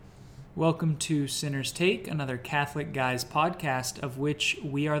Welcome to Sinner's Take, another Catholic Guys podcast of which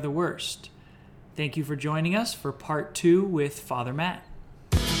we are the worst. Thank you for joining us for part 2 with Father Matt.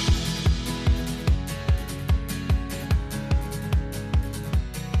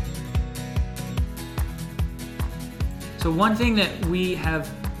 So one thing that we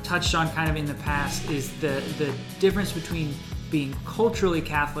have touched on kind of in the past is the difference between being culturally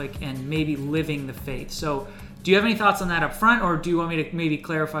Catholic and maybe living the faith. So do you have any thoughts on that up front, or do you want me to maybe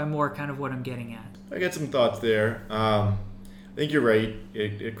clarify more kind of what I'm getting at? I got some thoughts there. I think you're right.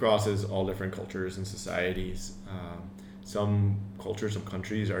 It crosses all different cultures and societies. Some cultures, some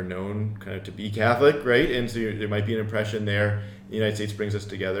countries are known kind of to be Catholic, right? And so there might be an impression there. The United States brings us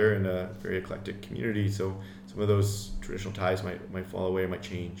together in a very eclectic community, so some of those traditional ties might fall away, might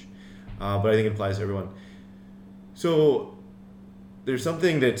change. But I think it applies to everyone. So there's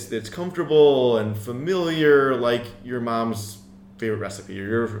something that's comfortable and familiar, like your mom's favorite recipe or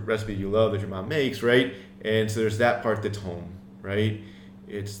your recipe you love that your mom makes, right? And so there's that part that's home, right?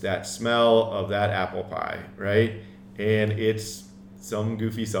 It's that smell of that apple pie, right? And it's some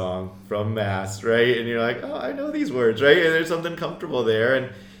goofy song from Mass, right? And you're like, oh, I know these words, right? And there's something comfortable there. And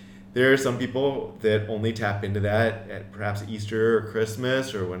there are some people that only tap into that at perhaps Easter or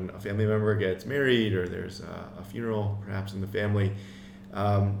Christmas, or when a family member gets married, or there's a funeral perhaps in the family.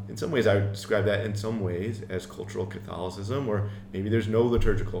 In some ways, I would describe that in some ways as cultural Catholicism, or maybe there's no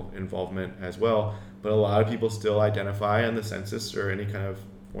liturgical involvement as well, but a lot of people still identify on the census or any kind of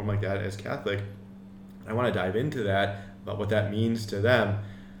form like that as Catholic. I want to dive into that, about what that means to them.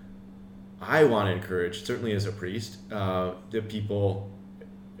 I want to encourage, certainly as a priest, that people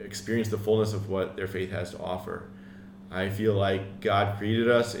experience the fullness of what their faith has to offer. I feel like God created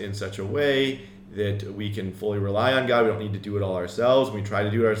us in such a way that we can fully rely on God. We don't need to do it all ourselves. When we try to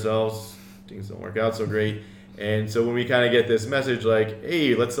do it ourselves, things don't work out so great. And so when we kind of get this message like,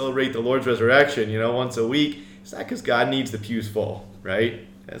 hey, let's celebrate the Lord's resurrection, once a week, it's not because God needs the pews full, right?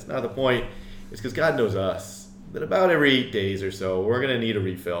 That's not the point. It's because God knows us, that about every 8 days or so, we're going to need a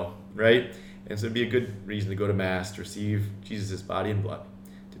refill, right? And so it'd be a good reason to go to Mass, to receive Jesus' body and blood,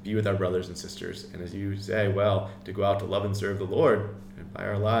 to be with our brothers and sisters. And as you say, to go out to love and serve the Lord and by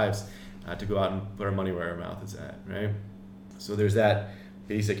our lives, to go out and put our money where our mouth is at, right? So there's that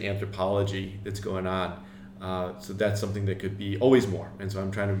basic anthropology that's going on. So that's something that could be always more. And so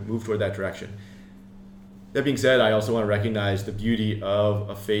I'm trying to move toward that direction. That being said, I also want to recognize the beauty of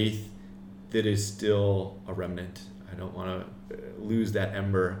a faith that is still a remnant. I don't want to lose that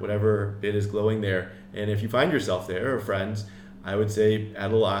ember, whatever bit is glowing there. And if you find yourself there, or friends, I would say add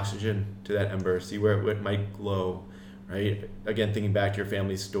a little oxygen to that ember, see where it might glow. Right? Again, thinking back to your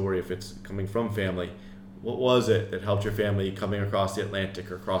family's story, if it's coming from family, what was it that helped your family coming across the Atlantic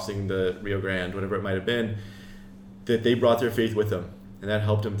or crossing the Rio Grande, whatever it might have been, that they brought their faith with them, and that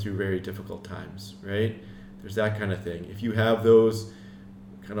helped them through very difficult times, right? There's that kind of thing. If you have those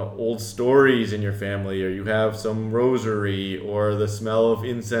kind of old stories in your family, or you have some rosary, or the smell of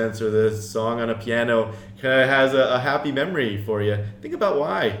incense, or the song on a piano kind of has a happy memory for you, think about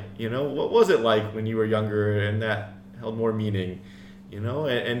why. What was it like when you were younger and that held more meaning,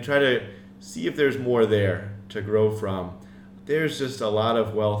 and try to see if there's more there to grow from. There's just a lot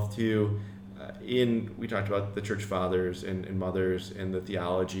of wealth too. We talked about the church fathers and mothers and the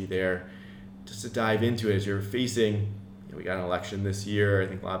theology there. Just to dive into it as you're facing, we got an election this year. I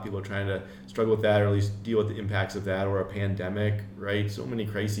think a lot of people are trying to struggle with that, or at least deal with the impacts of that, or a pandemic, right? So many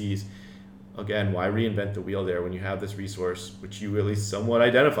crises. Again, why reinvent the wheel there when you have this resource, which you at least somewhat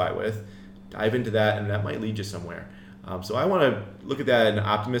identify with? Dive into that, and that might lead you somewhere. So I want to look at that in an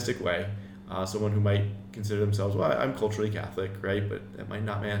optimistic way. Someone who might consider themselves, I'm culturally Catholic, right? But that might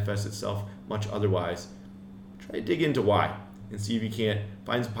not manifest itself much otherwise. Try to dig into why and see if you can't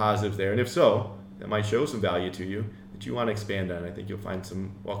find some positives there. And if so, that might show some value to you that you want to expand on. I think you'll find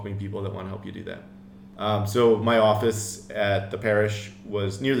some welcoming people that want to help you do that. So my office at the parish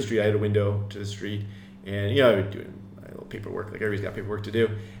was near the street. I had a window to the street. And, I would do my little paperwork, like everybody's got paperwork to do.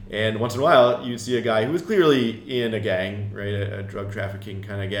 And once in a while, you'd see a guy who was clearly in a gang, right, a drug trafficking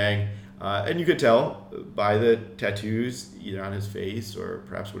kind of gang. And you could tell by the tattoos, either on his face or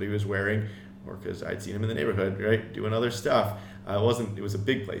perhaps what he was wearing, or because I'd seen him in the neighborhood, right, doing other stuff. It was a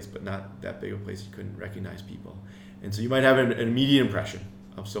big place, but not that big of a place you couldn't recognize people. And so you might have an immediate impression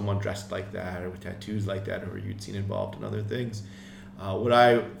of someone dressed like that or with tattoos like that, or you'd seen involved in other things. What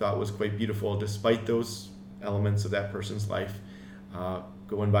I thought was quite beautiful, despite those elements of that person's life,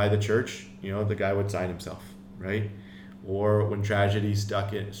 going by the church, the guy would sign himself, right? Or when tragedy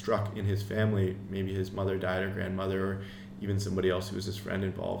struck in his family, maybe his mother died or grandmother, or even somebody else who was his friend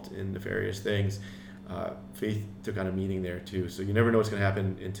involved in nefarious things, faith took on a meaning there too. So you never know what's going to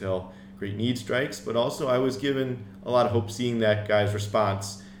happen until great need strikes. But also I was given a lot of hope seeing that guy's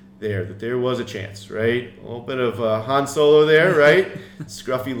response there, that there was a chance, right? A little bit of Han Solo there, right?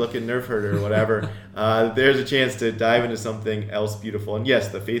 Scruffy looking nerf herder or whatever. There's a chance to dive into something else beautiful. And yes,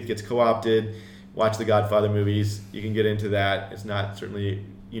 the faith gets co-opted. Watch the Godfather movies. You can get into that. It's not certainly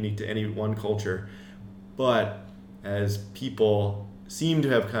unique to any one culture. But as people seem to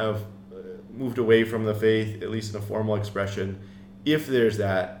have kind of moved away from the faith, at least in a formal expression, if there's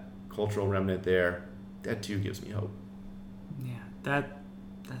that cultural remnant there, that too gives me hope. Yeah,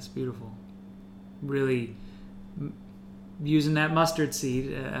 that's beautiful. Really using that mustard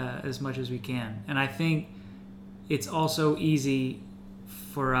seed as much as we can. And I think it's also easy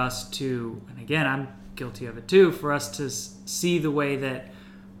for us to, and again, I'm guilty of it too, for us to see the way that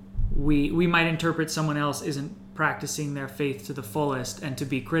we might interpret someone else isn't practicing their faith to the fullest, and to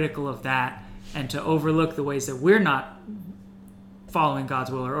be critical of that, and to overlook the ways that we're not following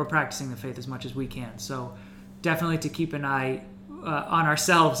God's will or practicing the faith as much as we can. So definitely to keep an eye on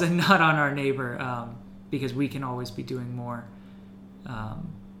ourselves and not on our neighbor, because we can always be doing more.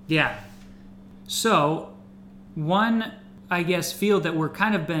 So one, I guess, field that we're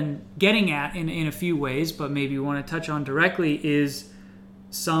kind of been getting at in a few ways, but maybe we want to touch on directly, is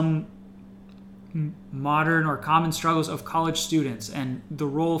some modern or common struggles of college students and the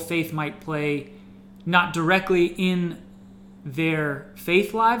role faith might play, not directly in their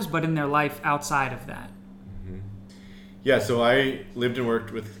faith lives, but in their life outside of that. Mm-hmm. Yeah, so I lived and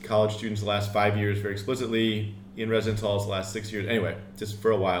worked with college students the last 5 years very explicitly, in residence halls the last 6 years. Anyway, just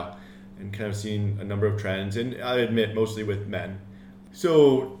for a while, and kind of seen a number of trends, and I admit mostly with men.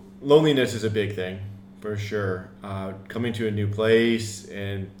 So loneliness is a big thing, for sure. Coming to a new place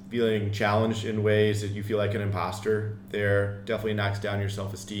and feeling challenged in ways that you feel like an imposter there definitely knocks down your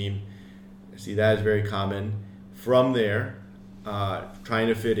self-esteem. I see that as very common. From there, trying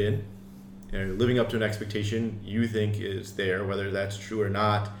to fit in, living up to an expectation you think is there, whether that's true or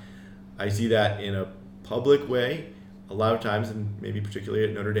not. I see that in a public way, a lot of times, and maybe particularly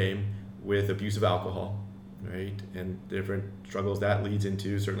at Notre Dame, with abuse of alcohol, right? And different struggles that leads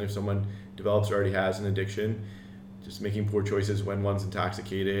into. Certainly if someone develops or already has an addiction, just making poor choices when one's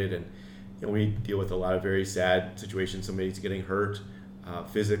intoxicated. And we deal with a lot of very sad situations. Somebody's getting hurt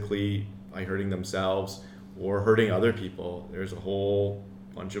physically by hurting themselves or hurting other people. There's a whole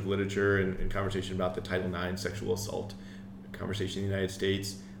bunch of literature and conversation about the Title IX sexual assault conversation in the United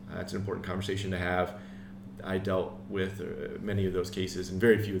States. It's an important conversation to have. I dealt with many of those cases, and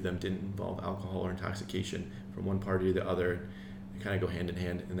very few of them didn't involve alcohol or intoxication from one party to the other. They kind of go hand in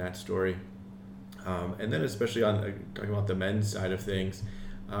hand in that story. And then especially on talking about the men's side of things,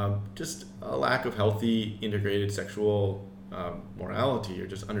 just a lack of healthy, integrated sexual morality or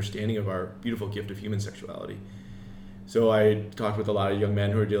just understanding of our beautiful gift of human sexuality. So I talked with a lot of young men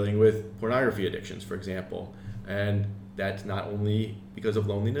who are dealing with pornography addictions, for example, and that's not only because of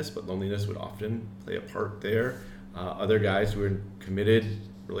loneliness, but loneliness would often play a part there. Other guys who are in committed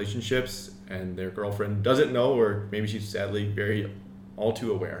relationships and their girlfriend doesn't know, or maybe she's sadly very all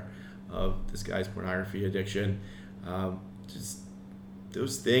too aware of this guy's pornography addiction. Just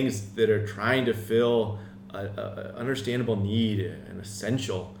those things that are trying to fill an understandable need, an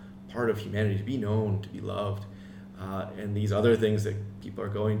essential part of humanity, to be known, to be loved. And these other things that people are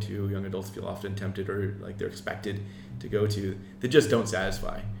going to, young adults feel often tempted or like they're expected to go to, that just don't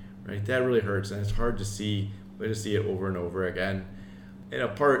satisfy, right? That really hurts, and it's hard to see, but to see it over and over again. And a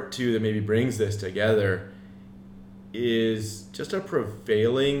part too that maybe brings this together is just a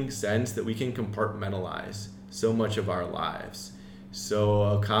prevailing sense that we can compartmentalize so much of our lives. So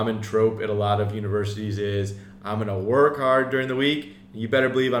a common trope at a lot of universities is, I'm going to work hard during the week, you better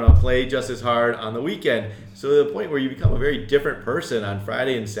believe I'm going to play just as hard on the weekend. So to the point where you become a very different person on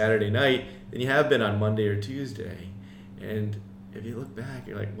Friday and Saturday night than you have been on Monday or Tuesday. And if you look back,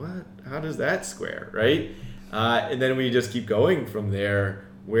 you're like, what? How does that square, right? And then we just keep going from there,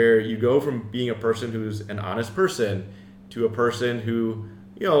 where you go from being a person who's an honest person to a person who,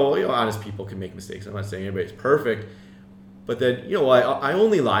 honest people can make mistakes. I'm not saying anybody's perfect. But then, I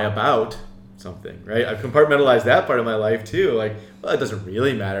only lie about something, right? I've compartmentalized that part of my life too. Like, well, it doesn't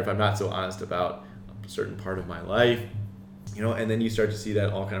really matter if I'm not so honest about a certain part of my life, and then you start to see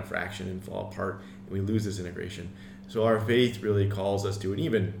that all kind of fraction and fall apart, and we lose this integration. So our faith really calls us to, and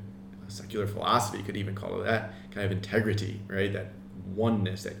even secular philosophy could even call it that, kind of integrity, right? That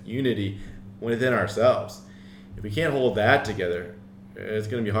oneness, that unity within ourselves. If we can't hold that together, it's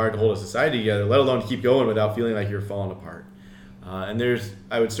going to be hard to hold a society together, let alone to keep going without feeling like you're falling apart. And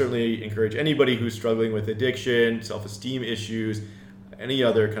I would certainly encourage anybody who's struggling with addiction, self-esteem issues, any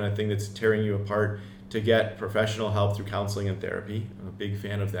other kind of thing that's tearing you apart, to get professional help through counseling and therapy. I'm a big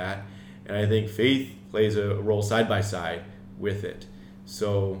fan of that. And I think faith plays a role side by side with it.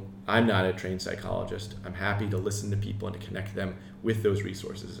 So I'm not a trained psychologist. I'm happy to listen to people and to connect them with those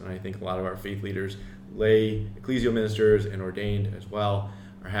resources. And I think a lot of our faith leaders, lay, ecclesial ministers, and ordained as well,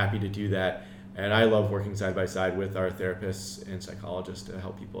 are happy to do that. And I love working side by side with our therapists and psychologists to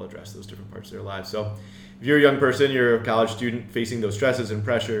help people address those different parts of their lives. So if you're a young person, you're a college student facing those stresses and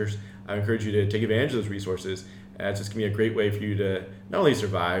pressures, I encourage you to take advantage of those resources. It's just going to be a great way for you to not only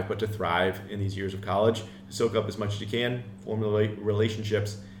survive, but to thrive in these years of college, to soak up as much as you can, form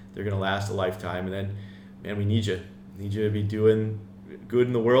relationships. They're going to last a lifetime. And then, man, we need you. We need you to be doing good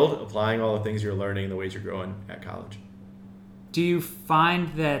in the world, applying all the things you're learning and the ways you're growing at college. Do you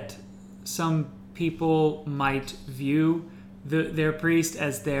find that some people might view their priest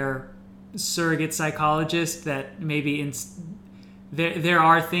as their surrogate psychologist, that maybe there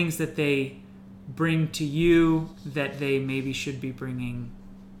are things that they bring to you that they maybe should be bringing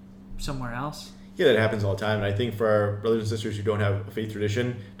somewhere else? Yeah, that happens all the time. And I think for our brothers and sisters who don't have a faith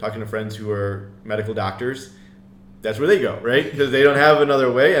tradition, talking to friends who are medical doctors, that's where they go, right? Because they don't have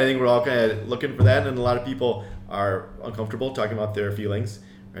another way. I think we're all kind of looking for that. And a lot of people are uncomfortable talking about their feelings,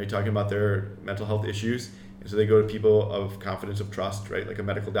 right? Talking about their mental health issues. And so they go to people of confidence, of trust, right? Like a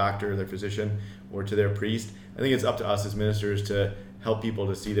medical doctor, their physician, or to their priest. I think it's up to us as ministers to help people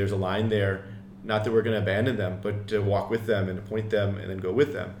to see there's a line there. Not that we're going to abandon them, but to walk with them and to point them and then go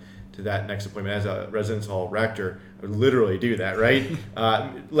with them to that next appointment. As a residence hall rector, I would literally do that, right?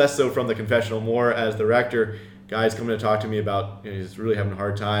 Less so from the confessional, more as the rector. Guys coming to talk to me about, he's really having a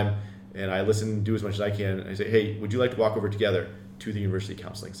hard time, and I listen and do as much as I can. And I say, hey, would you like to walk over together to the University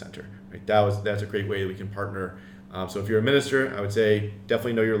Counseling Center? Right? That's a great way that we can partner. So if you're a minister, I would say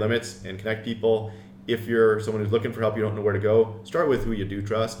definitely know your limits and connect people. If you're someone who's looking for help, you don't know where to go, start with who you do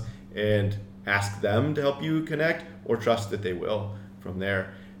trust and ask them to help you connect, or trust that they will from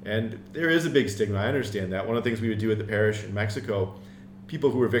there. And there is a big stigma. I understand that. One of the things we would do at the parish in Mexico,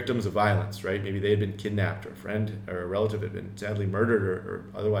 people who were victims of violence, right? Maybe they had been kidnapped, or a friend or a relative had been sadly murdered, or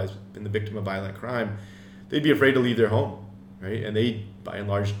otherwise been the victim of violent crime, they'd be afraid to leave their home, right? And they, by and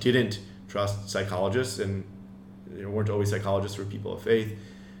large, didn't trust psychologists, and there weren't always psychologists for people of faith.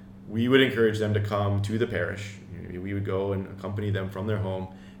 We would encourage them to come to the parish. We would go and accompany them from their home,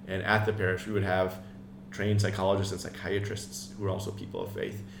 and at the parish we would have trained psychologists and psychiatrists who are also people of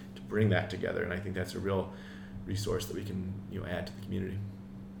faith to bring that together. And I think that's a real resource that we can add to the community.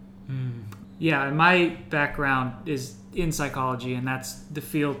 Yeah, my background is in psychology, and that's the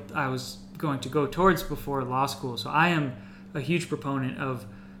field I was going to go towards before law school. So I am a huge proponent of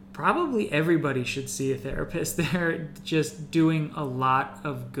probably everybody should see a therapist. They're just doing a lot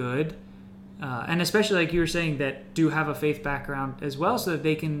of good. And especially like you were saying, that do have a faith background as well, so that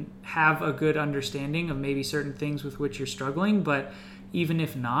they can have a good understanding of maybe certain things with which you're struggling. But even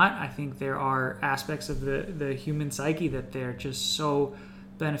if not, I think there are aspects of the human psyche that they're just so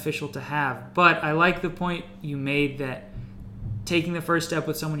beneficial to have. But I like the point you made that taking the first step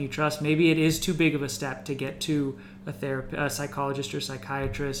with someone you trust, maybe it is too big of a step to get to a psychologist or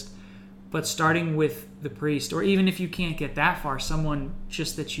psychiatrist. But starting with the priest, or even if you can't get that far, someone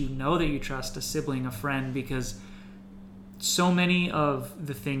just that you know that you trust, a sibling, a friend, because so many of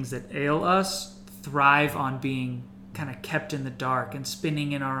the things that ail us thrive on being kind of kept in the dark and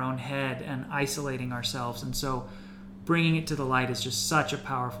spinning in our own head and isolating ourselves. And so bringing it to the light is just such a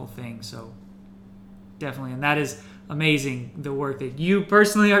powerful thing. So definitely, and that is amazing, the work that you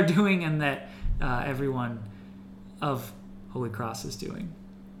personally are doing and that everyone of Holy Cross is doing.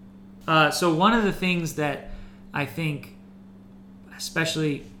 So one of the things that I think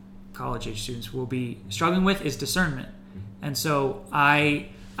especially college-age students will be struggling with is discernment. And so I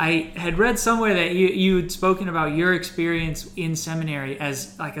had read somewhere that you'd spoken about your experience in seminary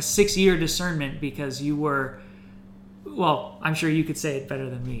as like a 6-year discernment, because you were, well, I'm sure you could say it better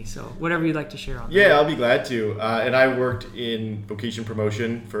than me. So whatever you'd like to share on that. Yeah, I'll be glad to. And I worked in vocation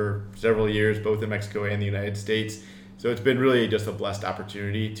promotion for several years, both in Mexico and the United States. So it's been really just a blessed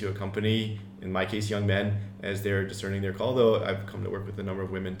opportunity to accompany, in my case, young men as they're discerning their call, though I've come to work with a number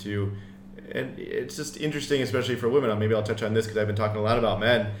of women too. And it's just interesting, especially for women. Maybe I'll touch on this because I've been talking a lot about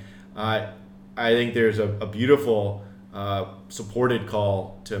men. I think there's a beautiful supported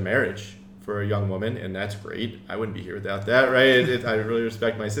call to marriage for a young woman, and that's great. I wouldn't be here without that, right? I really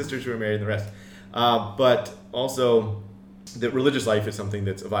respect my sisters who are married and the rest. But also, that religious life is something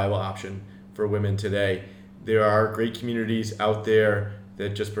that's a viable option for women today. There are great communities out there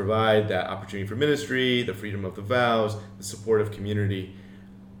that just provide that opportunity for ministry, the freedom of the vows, the supportive community.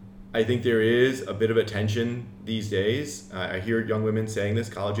 I think there is a bit of a tension these days. I hear young women saying this,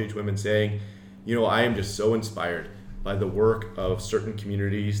 college-age women saying, I am just so inspired by the work of certain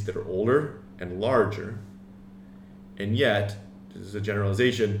communities that are older and larger, and yet, this is a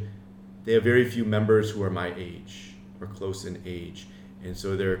generalization, they have very few members who are my age or close in age. And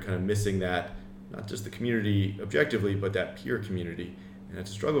so they're kind of missing that, not just the community objectively, but that peer community. And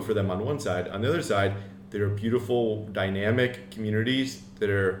it's a struggle for them on one side. On the other side, there are beautiful, dynamic communities that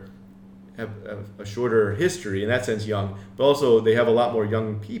have a shorter history, in that sense young, but also they have a lot more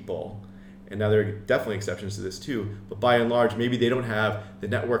young people. And now there are definitely exceptions to this too. But by and large, maybe they don't have the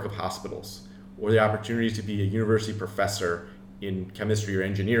network of hospitals or the opportunities to be a university professor in chemistry or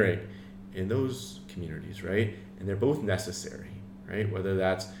engineering in those communities, right? And they're both necessary, right? Whether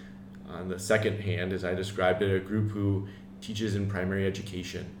that's on the second hand, as I described it, a group who teaches in primary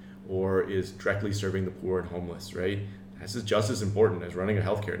education or is directly serving the poor and homeless, right? This is just as important as running a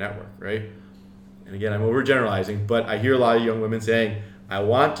healthcare network, right? And again, I'm overgeneralizing, but I hear a lot of young women saying, I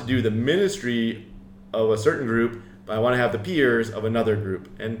want to do the ministry of a certain group, but I want to have the peers of another group.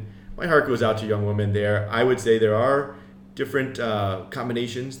 And my heart goes out to young women there. I would say there are different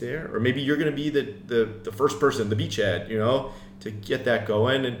combinations there, or maybe you're going to be the first person, the beachhead, to get that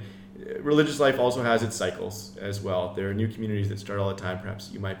going. And religious life also has its cycles as well. There are new communities that start all the time.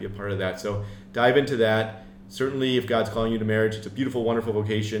 Perhaps you might be a part of that. So dive into that. Certainly, if God's calling you to marriage, it's a beautiful, wonderful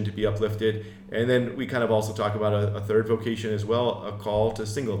vocation to be uplifted. And then we kind of also talk about a third vocation as well, a call to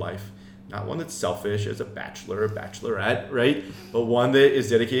single life. Not one that's selfish as a bachelor or bachelorette, right? But one that is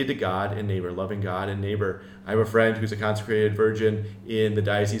dedicated to God and neighbor, loving God and neighbor. I have a friend who's a consecrated virgin in the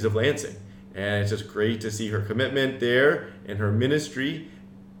Diocese of Lansing. And it's just great to see her commitment there and her ministry.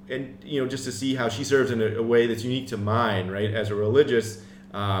 And, just to see how she serves in a way that's unique to mine, right? As a religious,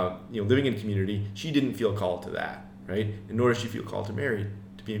 living in community, she didn't feel called to that, right? And nor does she feel called to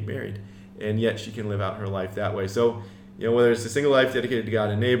be married. And yet she can live out her life that way. So, whether it's a single life dedicated to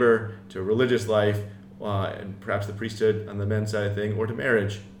God and neighbor, to a religious life, and perhaps the priesthood on the men's side of thing, or to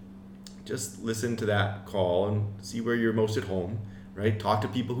marriage, just listen to that call and see where you're most at home, right? Talk to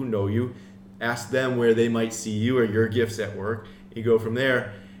people who know you. Ask them where they might see you or your gifts at work. You go from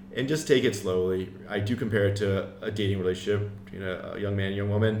there. And just take it slowly. I do compare it to a dating relationship between a young man and young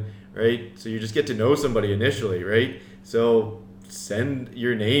woman, right? So you just get to know somebody initially, right? So send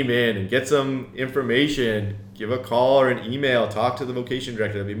your name in and get some information. Give a call or an email. Talk to the vocation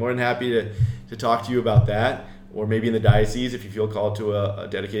director. They'd be more than happy to talk to you about that. Or maybe in the diocese, if you feel called to a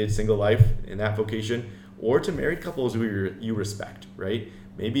dedicated single life in that vocation. Or to married couples who you respect, right?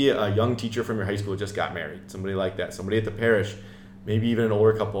 Maybe a young teacher from your high school just got married. Somebody like that. Somebody at the parish. Maybe even an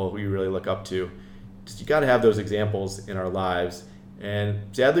older couple who you really look up to. Just you got to have those examples in our lives. And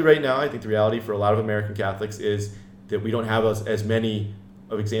sadly right now, I think the reality for a lot of American Catholics is that we don't have as many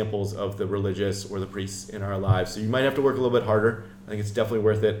of examples of the religious or the priests in our lives. So you might have to work a little bit harder. I think it's definitely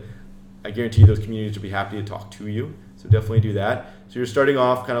worth it. I guarantee you those communities will be happy to talk to you. So definitely do that. So you're starting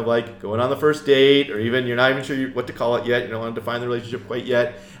off kind of like going on the first date, or even you're not even sure what to call it yet. You don't want to define the relationship quite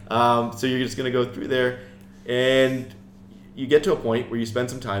yet. So you're just going to go through there. And you get to a point where you spend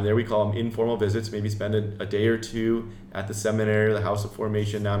some time there. We call them informal visits. Maybe spend a day or two at the seminary or the house of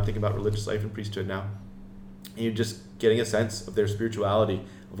formation. Now I'm thinking about religious life and priesthood now. And you're just getting a sense of their spirituality,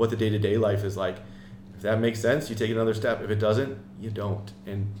 of what the day-to-day life is like. If that makes sense, you take another step. If it doesn't, you don't.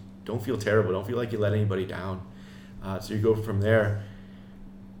 And don't feel terrible. Don't feel like you let anybody down. So you go from there.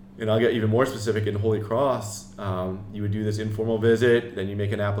 And I'll get even more specific. In Holy Cross, you would do this informal visit. Then you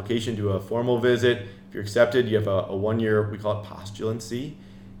make an application to a formal visit. If you're accepted, you have a 1 year, we call it postulancy.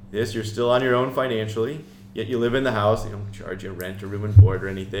 You're still on your own financially, yet you live in the house. They don't charge you rent or room and board or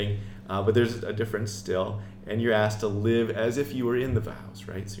anything, but there's a difference still. And you're asked to live as if you were in the house,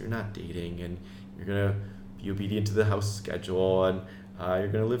 right? So you're not dating, and you're going to be obedient to the house schedule, and you're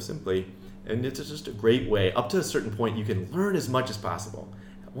going to live simply. And it's just a great way. Up to a certain point, you can learn as much as possible.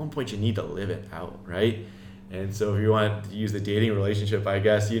 At one point, you need to live it out, right? And so if you want to use the dating relationship, I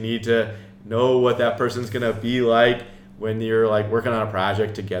guess you need to know what that person's going to be like when you're like working on a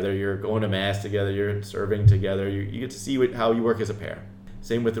project together, you're going to mass together, you're serving together, you get to see how you work as a pair.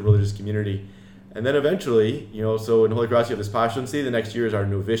 Same with the religious community. And then eventually, so in Holy Cross you have this postulancy. The next year is our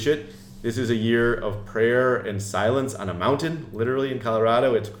novitiate. This is a year of prayer and silence on a mountain, literally in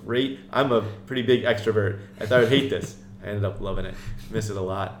Colorado. It's great. I'm a pretty big extrovert. I thought I'd hate this. I ended up loving it. Miss it a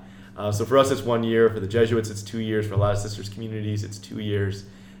lot. So for us, it's 1 year. For the Jesuits, it's 2 years. For a lot of sisters communities, it's 2 years.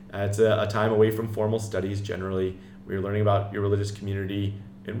 It's a time away from formal studies generally, where you're learning about your religious community.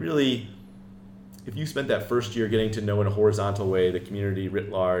 And really, if you spent that first year getting to know in a horizontal way the community writ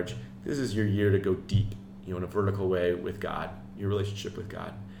large, this is your year to go deep, in a vertical way with God, your relationship with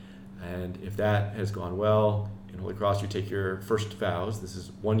God. And if that has gone well, in Holy Cross you take your first vows. This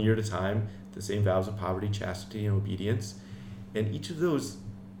is 1 year at a time. the same vows of poverty, chastity, and obedience. And each of those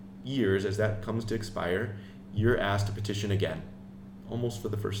years, as that comes to expire, you're asked to petition again, almost for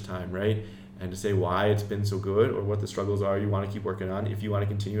the first time, right? And to say why it's been so good or what the struggles are you want to keep working on. If you want to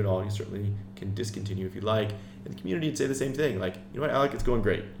continue at all, you certainly can discontinue if you'd like. And the community would say the same thing, like, you know what, Alec, it's going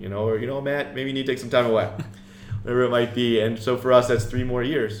great, or, Matt, maybe you need to take some time away, whatever it might be. And so for us, that's 3 more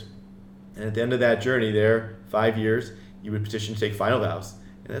years. And at the end of that journey there, 5 years, you would petition to take final vows.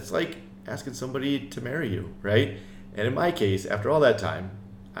 And that's like asking somebody to marry you, right? And in my case, after all that time,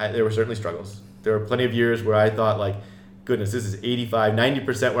 there were certainly struggles. There were plenty of years where I thought, like, goodness, this is 85,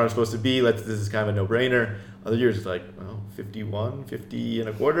 90% where I'm supposed to be. This is kind of a no-brainer. Other years, it's like, 51, 50 and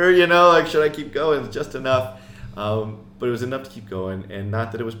a quarter, should I keep going? It's just enough. But it was enough to keep going. And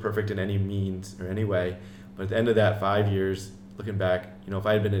not that it was perfect in any means or any way. But at the end of that 5 years, looking back, if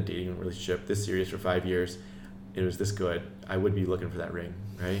I had been in a dating relationship this serious for 5 years, it was this good, I would be looking for that ring,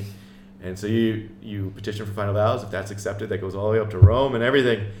 right? And so you petition for final vows. If that's accepted, that goes all the way up to Rome and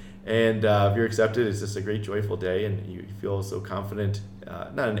everything. And if you're accepted, it's just a great, joyful day, and you feel so confident,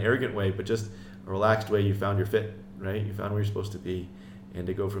 not in an arrogant way, but just a relaxed way. You found your fit, right? You found where you're supposed to be, and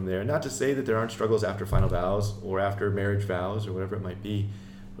to go from there. Not to say that there aren't struggles after final vows or after marriage vows or whatever it might be,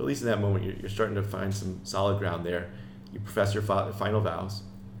 but at least in that moment, you're starting to find some solid ground there. You profess your final vows,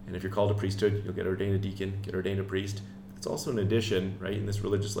 and if you're called to priesthood, you'll get ordained a deacon, get ordained a priest. It's also an addition, right, in this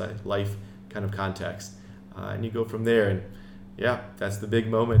religious life kind of context, and you go from there. And yeah, that's the big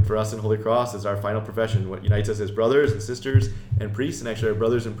moment for us in Holy Cross, is our final profession, what unites us as brothers and sisters and priests. And actually our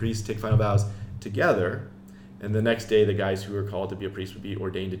brothers and priests take final vows together, and the next day the guys who are called to be a priest would be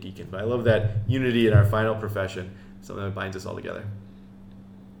ordained a deacon. But I love that unity in our final profession, something that binds us all together.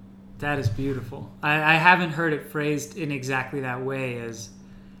 That is beautiful. I haven't heard it phrased in exactly that way as,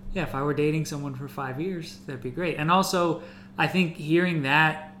 yeah, if I were dating someone for 5 years, that'd be great. And also, I think hearing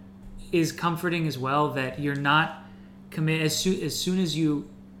that is comforting as well, that you're not committed as soon as you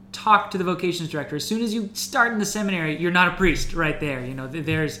talk to the vocations director, as soon as you start in the seminary, you're not a priest right there.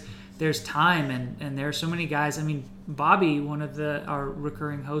 There's time, and there are so many guys. I mean, Bobby, one of our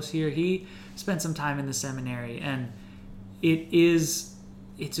recurring hosts here, he spent some time in the seminary, and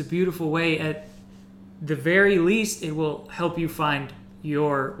it's a beautiful way. At the very least, it will help you find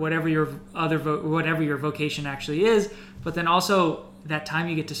whatever your vocation actually is. But then also that time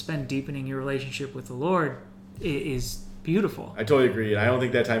you get to spend deepening your relationship with the Lord is beautiful. I totally agree, and I don't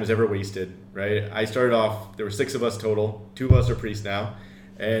think that time is ever wasted, right? I started off, there were 6 of us total, 2 of us are priests now,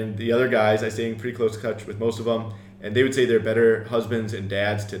 and the other guys, I stay in pretty close touch with most of them, and they would say they're better husbands and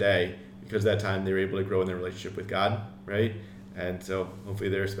dads today because that time they were able to grow in their relationship with God, right? And so hopefully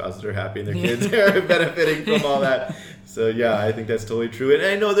their spouses are happy and their kids are benefiting from all that. So yeah, I think that's totally true. And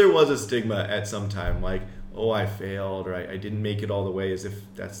I know there was a stigma at some time, like, oh, I failed, or I didn't make it all the way, as if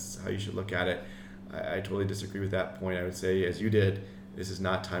that's how you should look at it. I totally disagree with that point. I would say, as you did, this is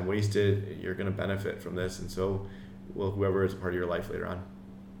not time wasted. You're going to benefit from this, and so will whoever is a part of your life later on.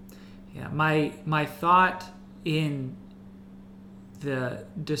 Yeah, my thought in the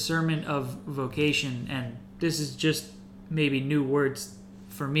discernment of vocation, and this is just maybe new words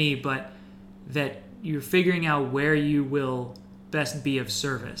for me, but that you're figuring out where you will best be of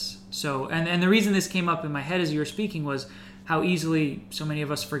service. So, and the reason this came up in my head as you were speaking was how easily so many of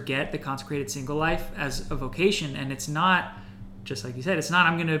us forget the consecrated single life as a vocation. And it's not, just like you said, it's not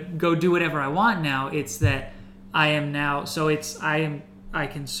I'm going to go do whatever I want now. It's that I am now, so I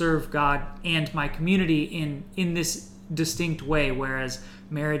can serve God and my community in this distinct way, whereas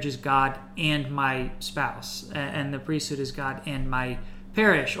marriage is God and my spouse, and the priesthood is God and my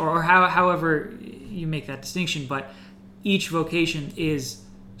parish, or however you make that distinction. But each vocation is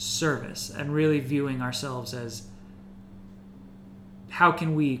service, and really viewing ourselves as how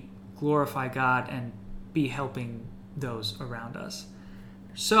can we glorify God and be helping those around us.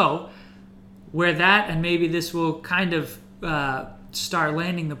 So where that, and maybe this will kind of start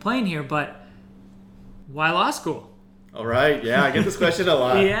landing the plane here, but why law school? All right. Yeah, I get this question a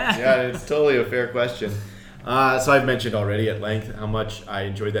lot. Yeah, it's totally a fair question. So I've mentioned already at length how much I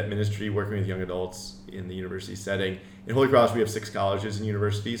enjoyed that ministry working with young adults in the university setting. In Holy Cross, we have 6 colleges and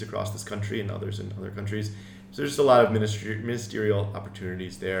universities across this country and others in other countries. So there's just a lot of ministerial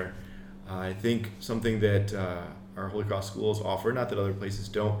opportunities there. I think something that our Holy Cross schools offer, not that other places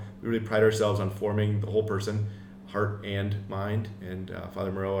don't, we really pride ourselves on forming the whole person, heart and mind. And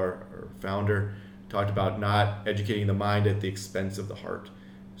Father Moreau, our founder, talked about not educating the mind at the expense of the heart.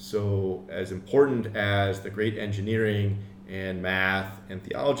 So as important as the great engineering and math and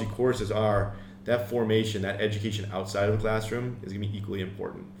theology courses are, that formation, that education outside of the classroom is going to be equally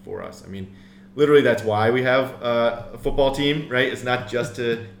important for us. I mean, literally that's why we have a football team, right? It's not just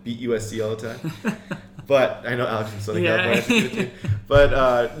to beat USC all the time. But I know Alex from Southern California.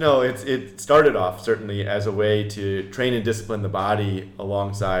 But no, it started off certainly as a way to train and discipline the body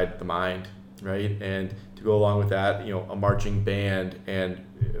alongside the mind, right? And to go along with that, a marching band and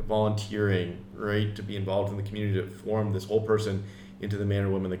volunteering, right? To be involved in the community, to form this whole person into the man or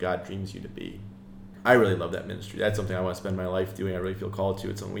woman that God dreams you to be. I really love that ministry. That's something I want to spend my life doing. I really feel called to.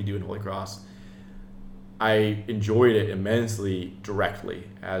 It's something we do in Holy Cross. I enjoyed it immensely directly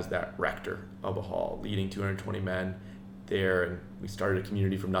as that rector of a hall, leading 220 men there. And we started a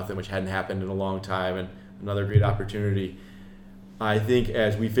community from nothing, which hadn't happened in a long time, and another great opportunity. I think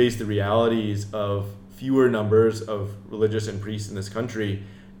as we face the realities of fewer numbers of religious and priests in this country,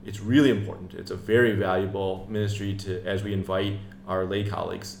 it's really important. It's a very valuable ministry as we invite our lay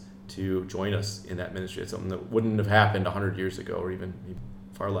colleagues to join us in that ministry. It's something that wouldn't have happened 100 years ago, or even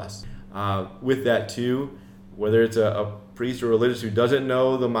far less. With that too, whether it's a priest or religious who doesn't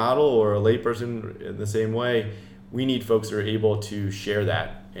know the model, or a lay person in the same way, we need folks that are able to share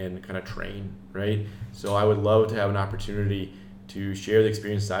that and kind of train, right? So I would love to have an opportunity to share the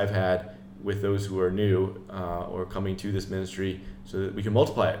experiences I've had with those who are new or coming to this ministry, so that we can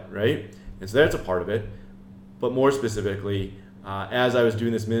multiply it, right? And so that's a part of it. But more specifically, as I was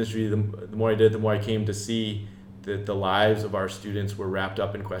doing this ministry, the more I did, the more I came to see that the lives of our students were wrapped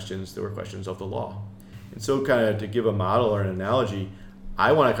up in questions that were questions of the law. And so kind of to give a model or an analogy,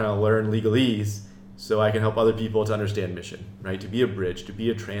 I want to kind of learn legalese so I can help other people to understand mission, right? To be a bridge, to be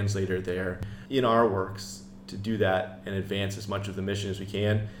a translator there in our works, to do that and advance as much of the mission as we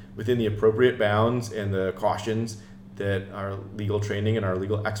can within the appropriate bounds and the cautions that our legal training and our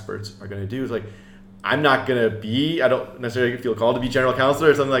legal experts are going to do. It's like, I'm not going to I don't necessarily feel called to be general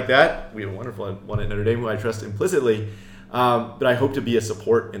counselor or something like that. We have a wonderful one at Notre Dame who I trust implicitly. But I hope to be a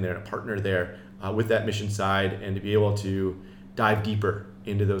support in there, a partner there with that mission side, and to be able to dive deeper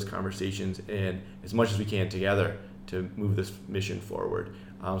into those conversations and as much as we can together to move this mission forward.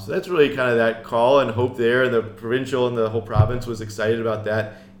 So that's really kind of that call and hope there. The provincial and the whole province was excited about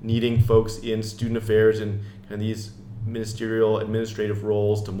that, needing folks in student affairs and kind of these ministerial administrative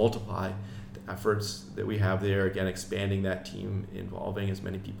roles to multiply the efforts that we have there. Again, expanding that team, involving as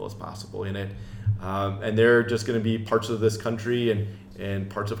many people as possible in it. And they're just going to be parts of this country and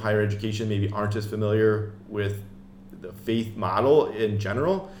parts of higher education maybe aren't as familiar with the faith model in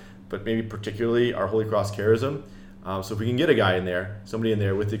general, but maybe particularly our Holy Cross charism. So if we can get a guy in there, somebody in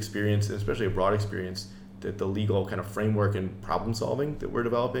there with experience, and especially a broad experience, that the legal kind of framework and problem solving that we're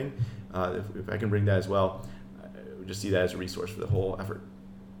developing, if I can bring that as well, I would just see that as a resource for the whole effort.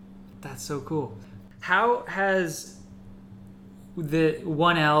 That's so cool. How has the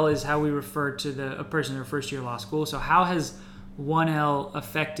 1L is how we refer to a person in their first year of law school. So how has 1L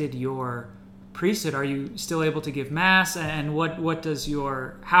affected your priesthood? Are you still able to give mass? And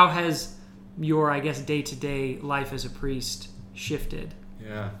how has your, I guess, day-to-day life as a priest shifted?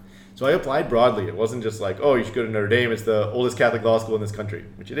 Yeah. So I applied broadly. It wasn't just like, oh, you should go to Notre Dame. It's the oldest Catholic law school in this country,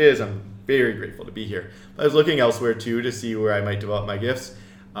 which it is. I'm very grateful to be here. But I was looking elsewhere, too, to see where I might develop my gifts.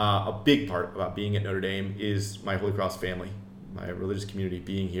 A big part about being at Notre Dame is my Holy Cross family, my religious community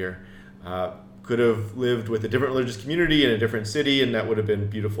being here. Could have lived with a different religious community in a different city, and that would have been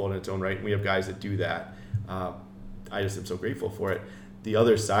beautiful in its own right. And we have guys that do that. I just am so grateful for it. The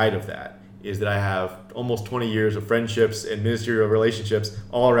other side of that is that I have almost 20 years of friendships and ministerial relationships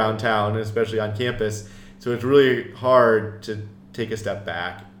all around town, and especially on campus. So it's really hard to take a step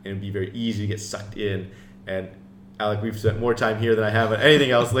back, and it'd be very easy to get sucked in. And Alec, we've spent more time here than I have on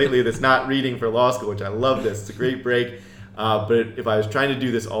anything else lately that's not reading for law school, which I love this. It's a great break. But if I was trying to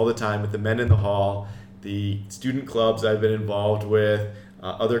do this all the time with the men in the hall, the student clubs I've been involved with,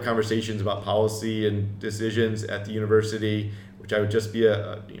 other conversations about policy and decisions at the university, which I would just be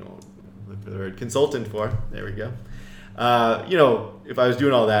a consultant for. There we go. If I was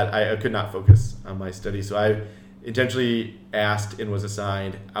doing all that, I could not focus on my study. So I intentionally asked and was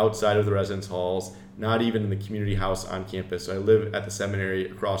assigned outside of the residence halls, not even in the community house on campus. So I live at the seminary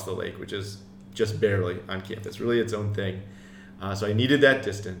across the lake, which is just barely on campus, really its own thing. So I needed that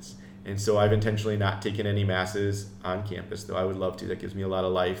distance. And so I've intentionally not taken any masses on campus, though I would love to. That gives me a lot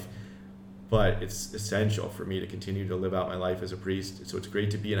of life. But it's essential for me to continue to live out my life as a priest. So it's great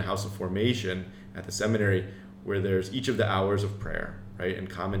to be in a house of formation at the seminary where there's each of the hours of prayer, right? And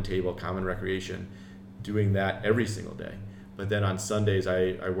common table, common recreation, doing that every single day. But then on Sundays,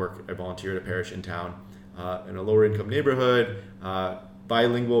 I volunteer at a parish in town in a lower income neighborhood,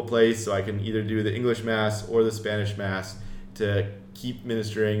 bilingual place, so I can either do the English Mass or the Spanish Mass to keep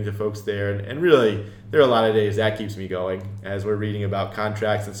ministering to folks there. And really, there are a lot of days that keeps me going as we're reading about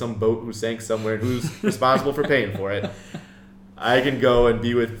contracts and some boat who sank somewhere and who's responsible for paying for it. I can go and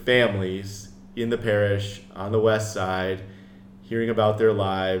be with families in the parish on the west side, hearing about their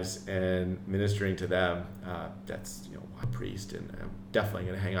lives and ministering to them. That's a priest, and I'm definitely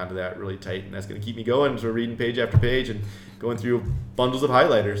going to hang on to that really tight, and that's going to keep me going. So we're reading page after page and going through bundles of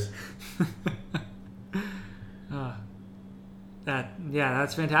highlighters.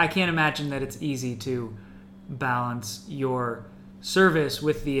 That's fantastic. I can't imagine that it's easy to balance your service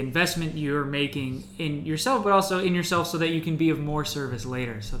with the investment you're making in yourself, but also in yourself so that you can be of more service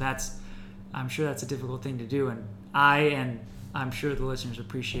later. So I'm sure that's a difficult thing to do, and I'm sure the listeners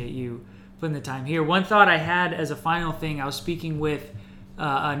appreciate you putting the time here. One thought I had as a final thing, I was speaking with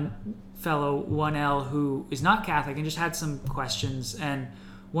a fellow 1L who is not Catholic and just had some questions, and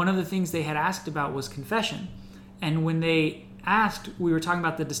one of the things they had asked about was confession. And when they asked, we were talking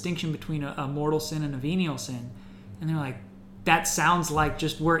about the distinction between a mortal sin and a venial sin, and they're like, that sounds like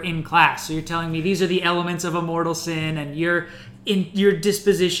just we're in class. So you're telling me these are the elements of a mortal sin and your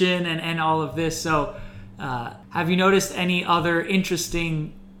disposition and all of this. So have you noticed any other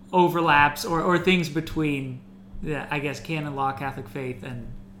interesting overlaps or things between, I guess, canon law, Catholic faith,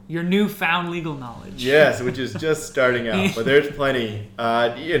 and your newfound legal knowledge? Yes, which is just starting out, but there's plenty.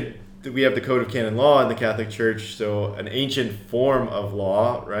 We have the Code of Canon Law in the Catholic Church, so an ancient form of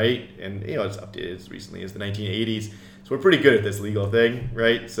law, right? And it's updated as recently as the 1980s. So we're pretty good at this legal thing,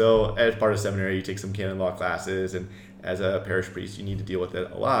 right? So as part of seminary, you take some canon law classes, and as a parish priest, you need to deal with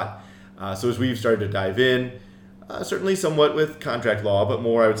it a lot. So as we've started to dive in, certainly somewhat with contract law, but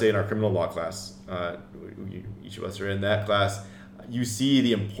more, I would say, in our criminal law class. Each of us are in that class. You see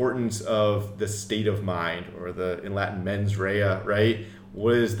the importance of the state of mind, or in Latin, mens rea, right?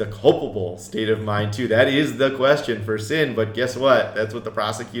 What is the culpable state of mind too? That is the question for sin, but guess what? That's what the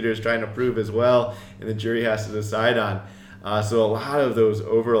prosecutor is trying to prove as well, and the jury has to decide on. So a lot of those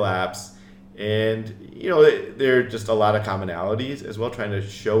overlaps, and there are just a lot of commonalities as well, trying to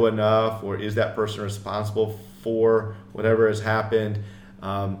show enough, or is that person responsible for whatever has happened?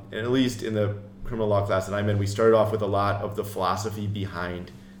 And at least in the criminal law class that I'm in, we started off with a lot of the philosophy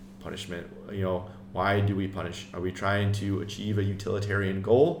behind punishment. Why do we punish? Are we trying to achieve a utilitarian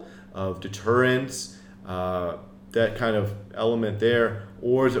goal of deterrence, that kind of element there?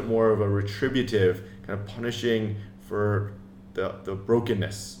 Or is it more of a retributive, kind of punishing for the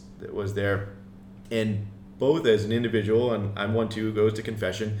brokenness that was there? And both as an individual, and I'm one too who goes to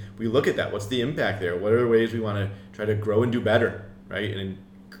confession, we look at that. What's the impact there? What are the ways we want to try to grow and do better, right? And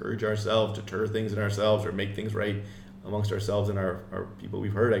encourage ourselves, deter things in ourselves, or make things right amongst ourselves and our people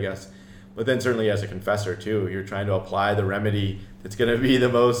we've hurt, I guess. But then certainly as a confessor too, you're trying to apply the remedy that's going to be the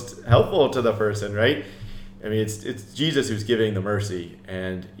most helpful to the person, right? I mean, it's Jesus who's giving the mercy,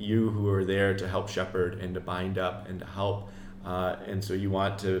 and you who are there to help shepherd and to bind up and to help. And so you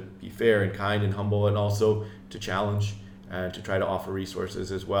want to be fair and kind and humble, and also to challenge and to try to offer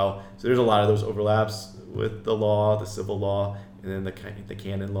resources as well. So there's a lot of those overlaps with the law, the civil law, and then the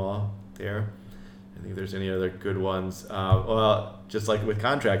canon law there. I think if there's any other good ones. Well, just like with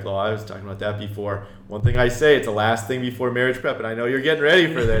contract law, I was talking about that before. One thing I say, it's the last thing before marriage prep, and I know you're getting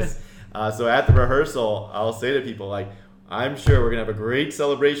ready for this. So at the rehearsal, I'll say to people, I'm sure we're going to have a great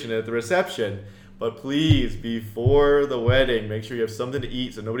celebration at the reception, but please, before the wedding, make sure you have something to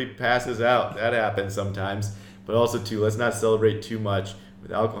eat so nobody passes out. That happens sometimes. But also, too, let's not celebrate too much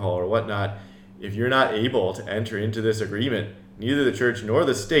with alcohol or whatnot. If you're not able to enter into this agreement, neither the church nor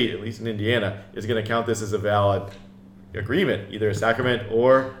the state, at least in Indiana, is going to count this as a valid agreement, either a sacrament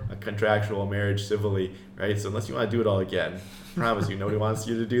or a contractual marriage civilly, right? So unless you want to do it all again, I promise you, nobody wants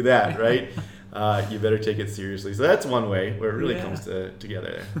you to do that, right? You better take it seriously. So that's one way where it really comes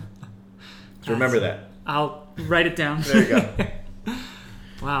together there. So remember that. I'll write it down. There you go.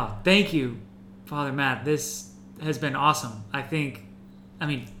 Wow. Thank you, Father Matt. This has been awesome.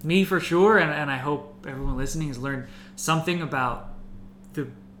 Me for sure, and I hope everyone listening has learned something about the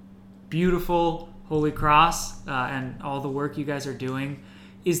beautiful Holy Cross and all the work you guys are doing.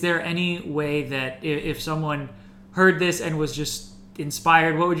 Is there any way that if someone heard this and was just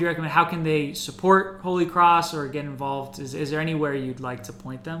inspired, what would you recommend? How can they support Holy Cross or get involved? Is there anywhere you'd like to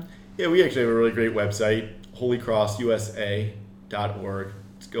point them? Yeah, we actually have a really great website, holycrossusa.org.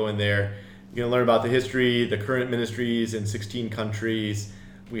 Let's go in there. You're going to learn about the history, the current ministries in 16 countries.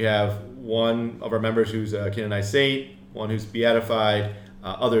 We have one of our members who's a canonized saint, one who's beatified,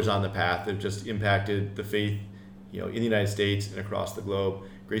 others on the path that have just impacted the faith, in the United States and across the globe.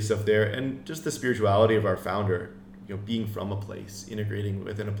 Great stuff there. And just the spirituality of our founder, being from a place, integrating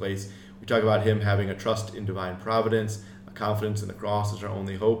within a place. We talk about him having a trust in divine providence, a confidence in the cross as our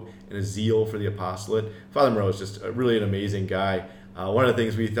only hope, and a zeal for the apostolate. Father Moreau is just really an amazing guy. One of the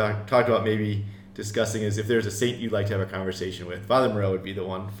things we talked about maybe discussing is if there's a saint you'd like to have a conversation with, Father Moreau would be the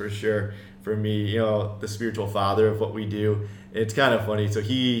one for sure. For me, the spiritual father of what we do. It's kind of funny. So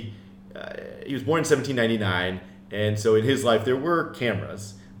he was born in 1799, and so in his life there were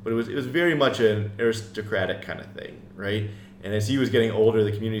cameras, but it was very much an aristocratic kind of thing, right? And as he was getting older,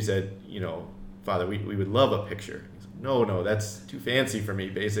 the community said, Father, we would love a picture. He said, no, that's too fancy for me,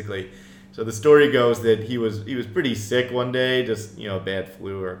 basically. So the story goes that he was pretty sick one day, just bad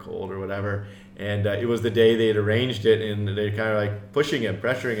flu or a cold or whatever, and it was the day they had arranged it, and they kind of like pushing him,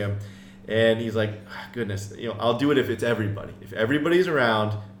 pressuring him. And he's like, goodness, I'll do it if it's everybody. If everybody's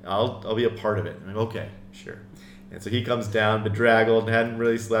around, I'll be a part of it. I'm like, okay, sure. And so he comes down, bedraggled, hadn't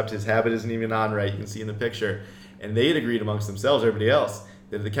really slept. His habit isn't even on right. You can see in the picture. And they had agreed amongst themselves, everybody else,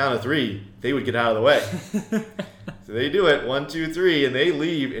 that at the count of 3, they would get out of the way. So they do it, 1, 2, 3, and they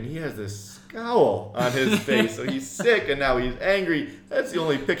leave. And he has this scowl on his face. So he's sick, and now he's angry. That's the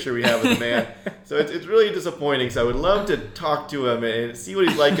only picture we have of the man. So it's really disappointing. So I would love to talk to him and see what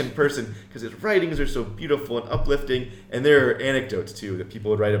he's like in person, because his writings are so beautiful and uplifting. And there are anecdotes, too, that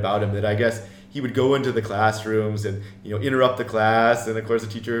people would write about him that I guess he would go into the classrooms and interrupt the class, and of course the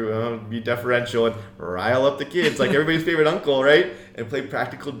teacher would be deferential and rile up the kids like everybody's favorite uncle, right? And play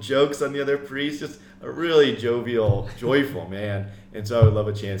practical jokes on the other priests. Just a really jovial, joyful man. And so I would love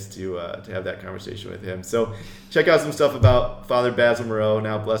a chance to have that conversation with him. So check out some stuff about Father Basil Moreau,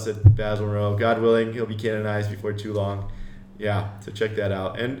 now Blessed Basil Moreau. God willing, he'll be canonized before too long. Yeah, so check that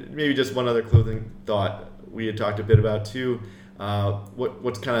out. And maybe just one other closing thought we had talked a bit about too.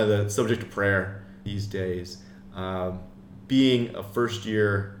 What's kind of the subject of prayer these days. Being a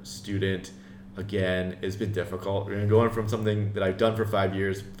first-year student, again, has been difficult. Going from something that I've done for 5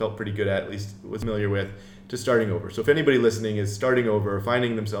 years, felt pretty good at least was familiar with, to starting over. So if anybody listening is starting over,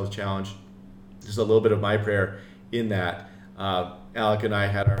 finding themselves challenged, just a little bit of my prayer in that. Alec and I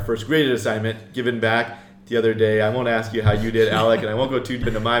had our first graded assignment given back the other day. I won't ask you how you did, Alec, and I won't go too deep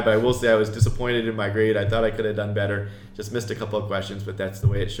into mine, but I will say I was disappointed in my grade. I thought I could have done better. Just missed a couple of questions, but that's the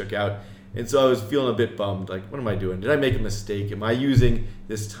way it shook out. And so I was feeling a bit bummed, like, what am I doing? Did I make a mistake? Am I using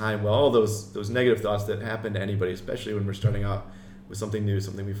this time well? All those negative thoughts that happen to anybody, especially when we're starting out with something new,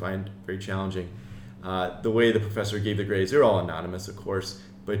 something we find very challenging. The way the professor gave the grades, they're all anonymous, of course,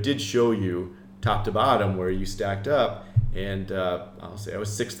 but it did show you top to bottom where you stacked up. And I'll say I was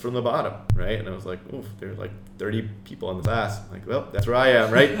 6th from the bottom, right? And I was like, oof, there's like 30 people in the class. I'm like, well, that's where I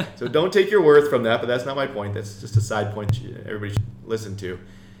am, right? So don't take your worth from that, but that's not my point. That's just a side point that everybody should listen to.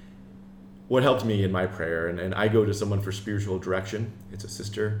 What helped me in my prayer, and I go to someone for spiritual direction. It's a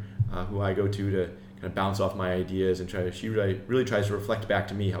sister who I go to kind of bounce off my ideas and she really tries to reflect back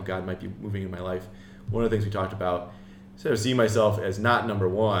to me how God might be moving in my life. One of the things we talked about, instead of seeing myself as not number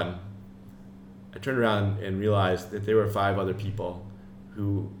one, I turned around and realized that there were 5 other people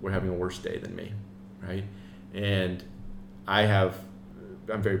who were having a worse day than me, right? And I'm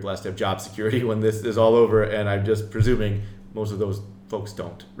very blessed to have job security when this is all over, and I'm just presuming most of those folks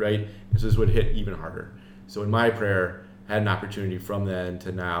don't, right? And so this would hit even harder. So in my prayer, I had an opportunity from then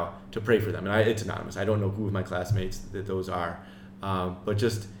to now to pray for them. And it's anonymous. I don't know who of my classmates that those are. But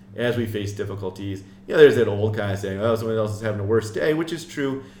just as we face difficulties, there's that old kind of saying, oh, someone else is having a worse day, which is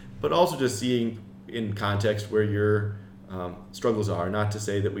true. But also just seeing in context where your struggles are, not to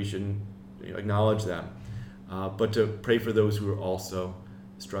say that we shouldn't acknowledge them, but to pray for those who are also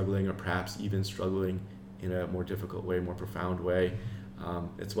struggling or perhaps even struggling in a more difficult way, more profound way.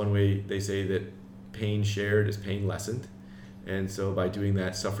 It's one way they say that pain shared is pain lessened. And so by doing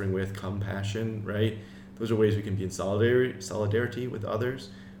that, suffering with compassion, right? Those are ways we can be in solidarity with others.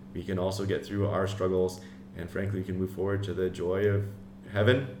 We can also get through our struggles, and frankly, we can move forward to the joy of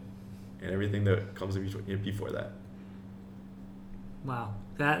heaven and everything that comes before that. Wow,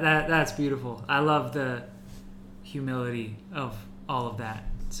 that's beautiful. I love the humility of all of that.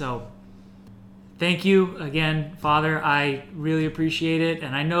 So thank you again, Father. I really appreciate it.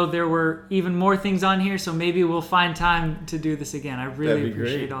 And I know there were even more things on here, so maybe we'll find time to do this again. I really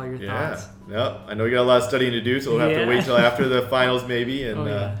appreciate all your thoughts. Yeah, I know you got a lot of studying to do, so we'll have to wait till after the finals maybe. And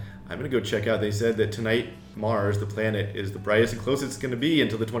I'm going to go check out. They said that tonight Mars, the planet, is the brightest and closest it's going to be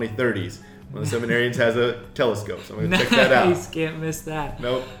until the 2030s when the seminarians has a telescope. So I'm going to check that out. Nice, can't miss that.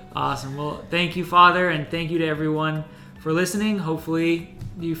 Nope. Awesome. Well, thank you, Father, and thank you to everyone for listening. Hopefully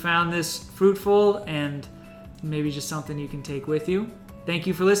you found this fruitful and maybe just something you can take with you. Thank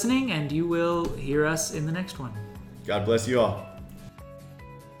you for listening, and you will hear us in the next one. God bless you all.